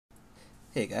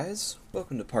Hey guys,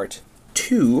 welcome to part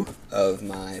 2 of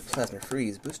my Plasma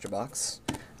Freeze booster box.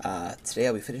 Today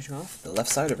I'll be finishing off the left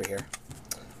side over here.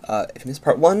 If you missed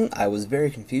part 1, I was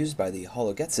very confused by the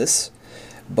Hologetsus,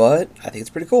 but I think it's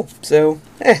pretty cool, so,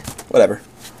 whatever.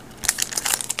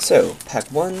 So, pack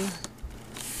 1,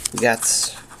 we got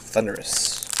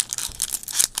Thundurus.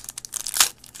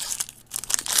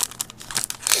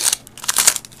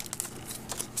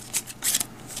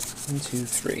 One, two,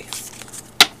 three.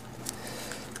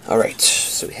 Alright,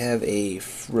 so we have a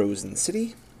Frozen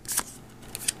City,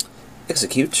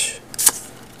 Execute,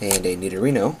 and a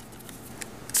Nidorino.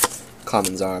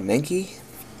 Commons are Mankey,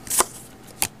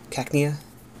 Cacnea,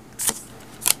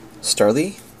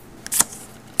 Starly,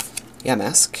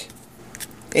 Yamask,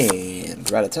 and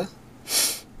Rattata.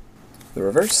 The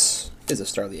reverse is a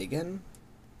Starly again,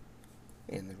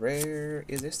 and the rare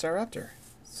is a Staraptor,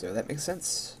 so that makes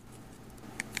sense.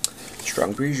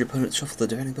 Strong Breeze, your opponent shuffle the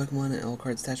defending Pokemon and all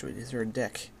cards attached to it is their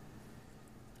deck.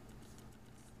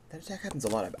 That attack happens a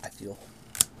lot, I feel.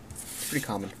 It's pretty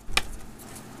common.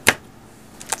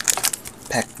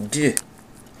 Pack 2,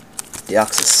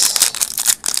 Deoxys.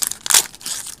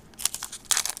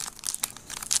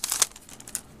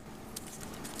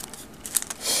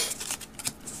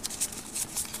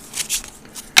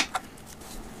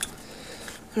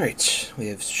 Alright, we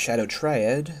have Shadow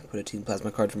Triad. Put a Team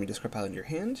Plasma card from your discard pile in your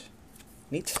hand.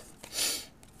 Neat.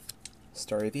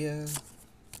 Staravia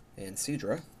and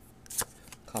Seadra.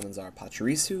 Commons are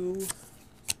Pachirisu,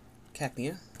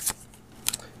 Cacnea,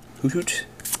 Hoothoot,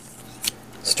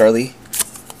 Starly,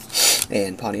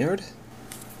 and Pawniard.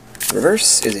 The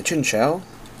reverse is a Chinchou,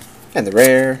 and the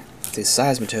rare is a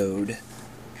Seismitoad.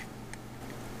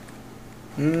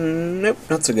 Nope,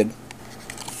 not so good.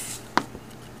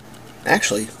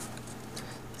 Actually,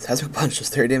 Seismic Punch does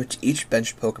 30 damage to each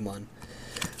benched Pokemon.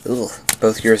 Ugh,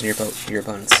 both yours and your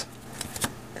opponent's.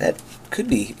 That could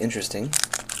be interesting,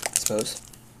 I suppose.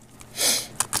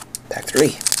 Pack 3.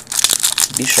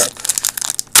 B-Sharp.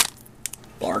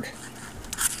 Blarg.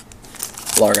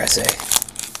 Blarg, I say.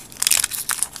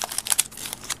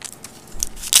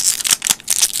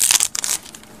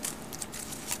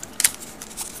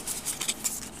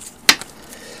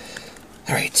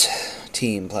 Alright.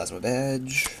 Team Plasma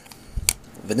Badge.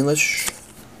 Vanillish.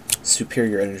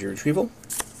 Superior Energy Retrieval.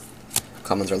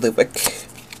 Commons are Litwick,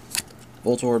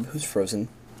 Voltorb, who's frozen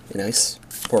in ice,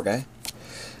 poor guy,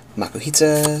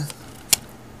 Makuhita,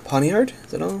 Pawniard,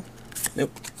 is that all?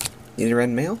 Nope. Nidoran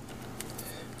Male.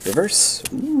 Reverse,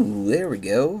 ooh, there we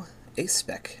go,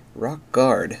 A-Spec, Rock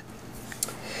Guard.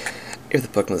 If the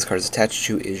Pokemon this card is attached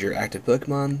to is your active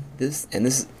Pokemon, this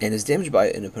is damaged by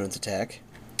an opponent's attack,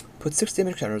 put 6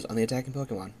 damage counters on the attacking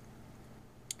Pokemon.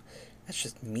 That's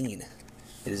just mean.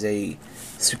 It is a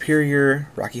superior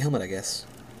Rocky Helmet, I guess.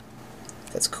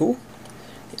 That's cool.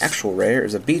 The actual rare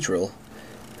is a Beedrill,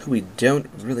 who we don't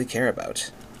really care about.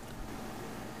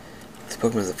 This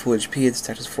Pokemon has a full HP, its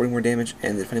attack does 40 more damage,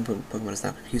 and the defending Pokemon is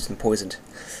now confused and poisoned.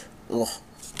 Ugh.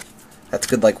 That's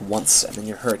good like once, and then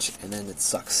you're hurt, and then it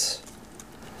sucks.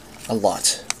 A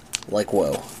lot. Like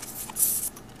whoa.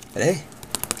 But hey,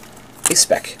 a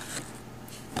spec.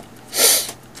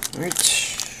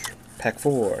 Alright, pack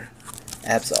 4.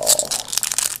 Absol.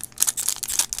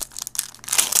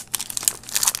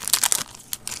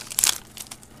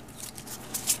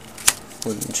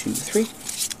 One, two, three.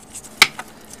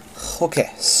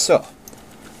 Okay, so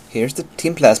here's the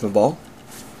Team Plasma Ball.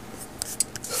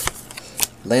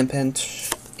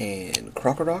 Lampent and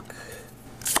Krokorok.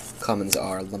 Commons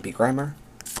are Lumpy Grimer,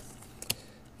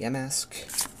 Yamask,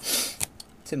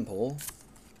 Tympole,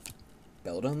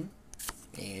 Beldum,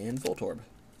 and Voltorb.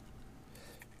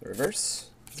 The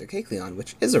reverse is a Kecleon,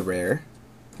 which is a rare.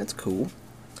 That's cool.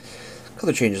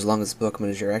 Color change as long as the Pokemon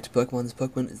is your active Pokemon. This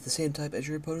Pokemon is the same type as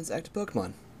your opponent's active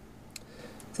Pokemon. So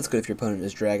that's good if your opponent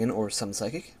is Dragon or some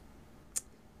Psychic.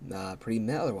 Pretty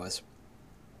meh otherwise.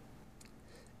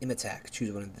 Imitak.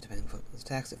 Choose one of the depending Pokemon's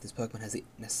attacks. If this Pokemon has the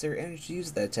necessary energy to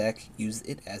use that attack, use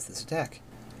it as this attack.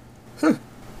 Huh.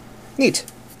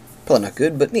 Neat. Probably not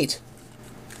good, but neat.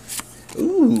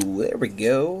 Ooh, there we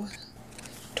go.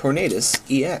 Tornadus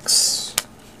EX.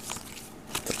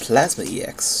 The Plasma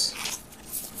EX.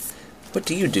 What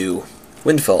do you do?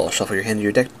 Windfall. Shuffle your hand to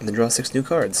your deck and then draw 6 new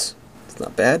cards. It's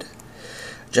not bad.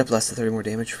 Jet Blast does 30 more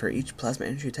damage for each Plasma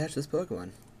Energy attached to this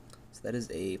Pokemon. So that is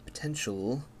a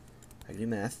potential, I can do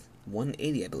math,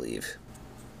 180 I believe.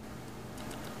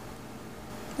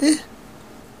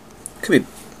 Could be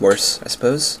worse, I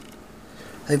suppose.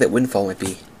 I think that Windfall might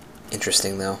be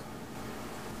interesting though.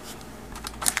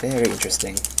 Very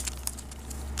interesting.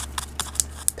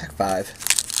 Pack 5.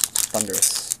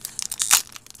 Thundurus.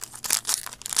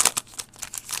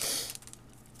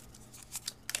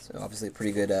 So obviously a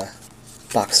pretty good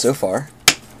box so far,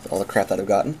 with all the crap that I've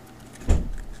gotten.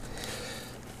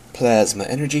 Plasma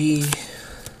Energy,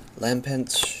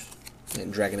 Lampent,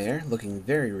 and Dragonair, looking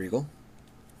very regal.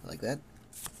 I like that.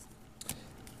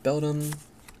 Beldum,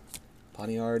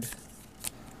 Poniard,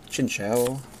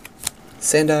 Chinchou,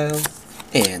 Sandile,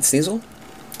 and Sneasel.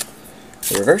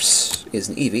 The reverse is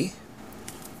an Eevee,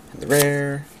 and the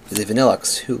rare is a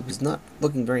Vanillux, who is not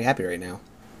looking very happy right now.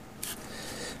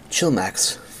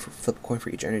 Chillmax, flip a coin for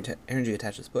each energy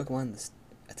attached to this Pokemon. This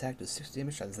attack does 6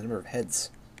 damage times the number of heads.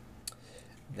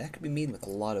 That could be mean with a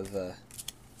lot of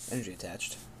energy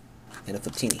attached, and a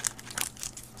Fliptini.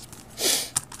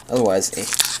 Otherwise,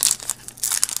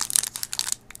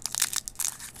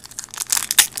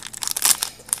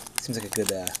 seems like a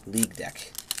good league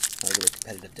deck, not a really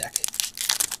competitive deck,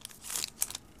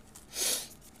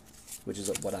 which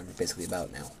is what I'm basically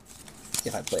about now,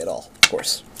 if I play at all, of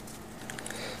course.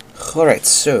 Alright,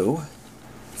 so,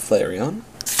 Flareon,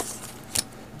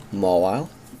 Mawile,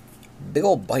 Big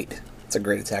Ol' Bite, that's a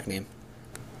great attack name,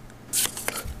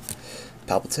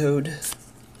 Palpitoad,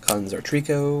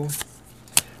 Konzartrico,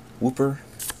 Wooper,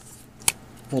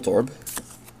 Voltorb,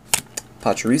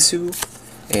 Pachirisu,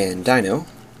 and Dino.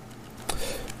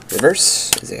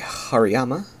 Reverse is a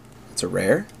Hariyama. It's a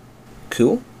rare.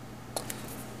 Cool.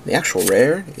 The actual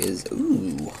rare is,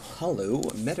 ooh, Hollow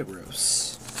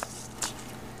Metagross.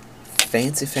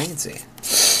 Fancy, fancy.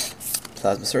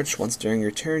 Plasma Search. Once during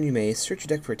your turn, you may search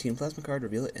your deck for a Team Plasma card,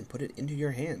 reveal it, and put it into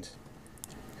your hand.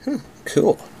 Huh,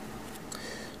 cool.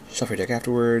 Shuffle your deck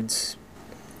afterwards.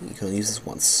 You can only use this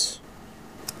once.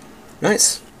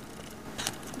 Nice.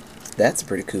 That's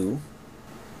pretty cool.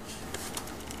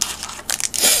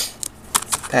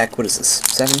 Pack, what is this?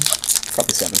 7?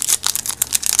 Probably 7.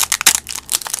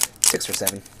 6 or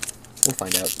 7. We'll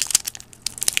find out.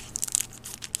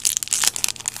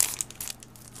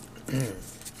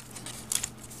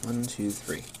 1, 2,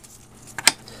 3.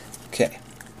 Okay.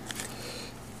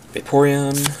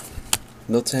 Vaporeon,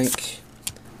 Miltank,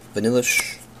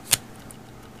 Vanillish,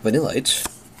 Vanillite,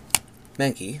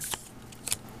 Mankey,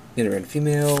 Nidoran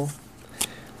Female,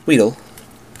 Weedle,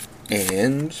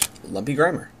 and Lumpy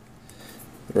Grimer.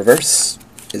 The reverse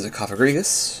is a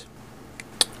Cofagrigus,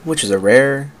 which is a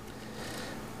rare.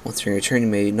 Once during your turn, you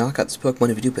may knock out this Pokemon.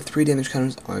 If you do, put 3 damage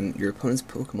counters on your opponent's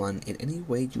Pokemon in any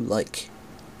way you like.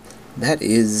 That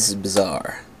is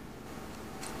bizarre.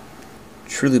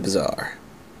 Truly bizarre.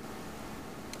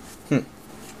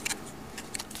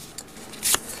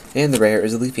 And the rare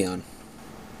is a Leafeon.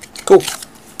 Cool.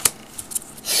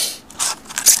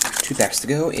 2 packs to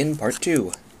go in part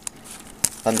 2.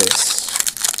 Thundurus.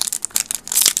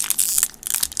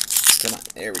 Come on,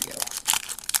 there we go.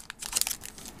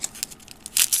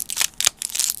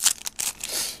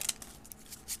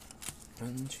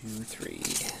 One, two, three.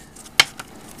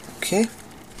 Okay.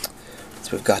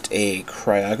 So we've got a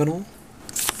Cryogonal,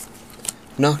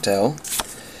 Noctowl,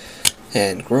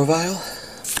 and Grovyle.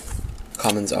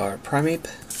 Commons are Primeape,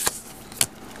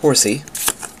 Horsey,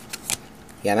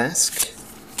 Yamask,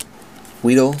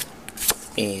 Weedle,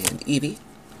 and Eevee.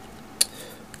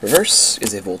 Reverse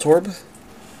is a Voltorb,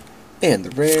 and the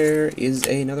rare is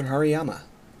another Hariyama.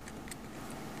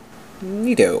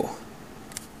 Neato.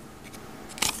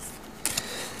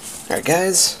 Alright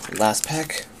guys, last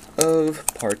pack of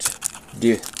part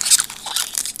 2.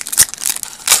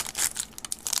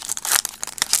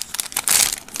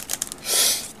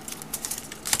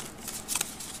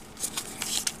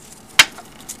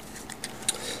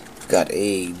 Got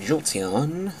a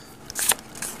Jolteon,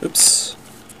 oops,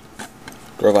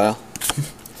 Grovyle,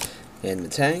 and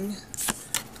Metang.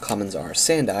 Commons are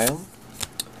Sandile,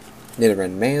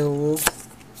 Nidoran Male,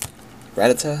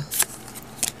 Rattata,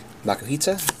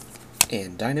 Makuhita,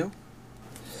 and Dino.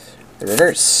 The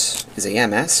reverse is a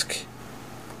Yamask,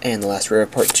 and the last rare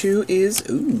of part 2 is,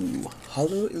 ooh,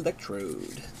 Hollow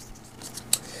Electrode.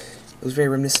 It was very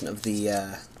reminiscent of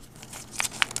the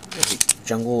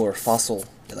jungle or fossil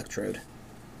Electrode.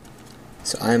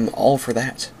 So I'm all for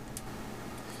that.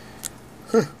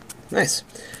 Huh, nice.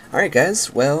 Alright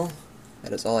guys, well,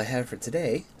 that is all I have for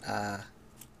today.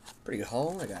 Pretty good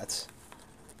haul. I got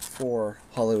 4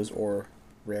 hollows or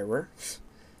rarer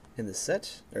in this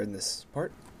set, or in this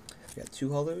part. I got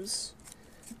 2 hollows,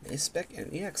 an Ace Spec, and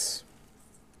an EX.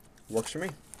 Works for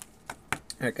me.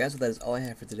 Alright guys, well, that is all I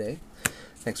have for today.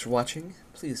 Thanks for watching.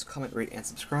 Please comment, rate, and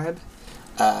subscribe.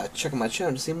 Check out my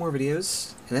channel to see more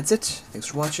videos. And that's it. Thanks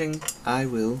for watching. I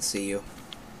will see you.